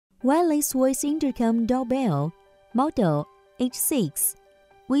Wireless voice intercom doorbell, model H6.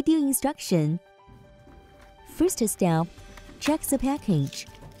 Video instruction. First step, check the package.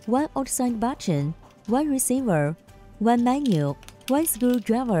 1 outside button, 1 receiver, 1 menu, 1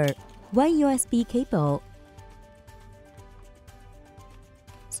 screwdriver, 1 USB cable.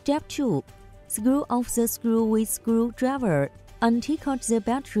 Step 2. Screw off the screw with screwdriver and take out the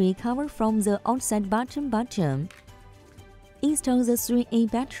battery cover from the outside button. Install the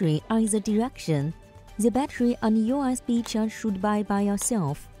 3A battery either direction. The battery and USB charge should be by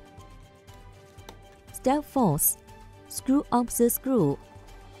yourself. Step 4. Screw up the screw.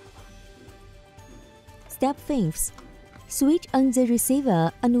 Step 5. Switch on the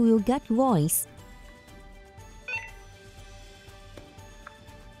receiver and will get voice.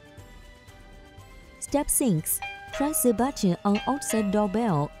 Step 6. Press the button on outside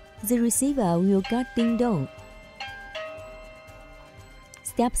doorbell. The receiver will get ding dong.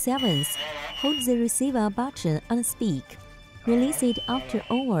 Step 7. Hold the receiver button and speak. Release it after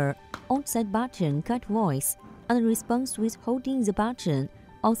over. Outside button cut voice and response with holding the button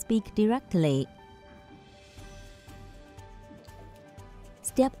or speak directly.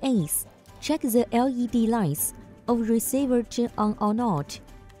 Step 8. Check the LED lights of receiver turn on or not.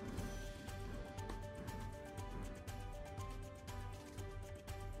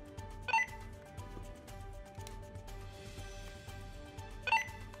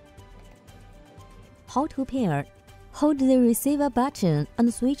 How to pair. Hold the receiver button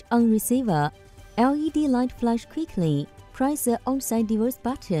and switch on receiver. LED light flash quickly. Press the outside device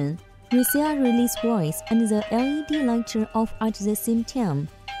button. Receiver release voice and the LED light turn off at the same time.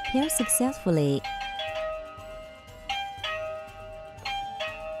 Pair successfully.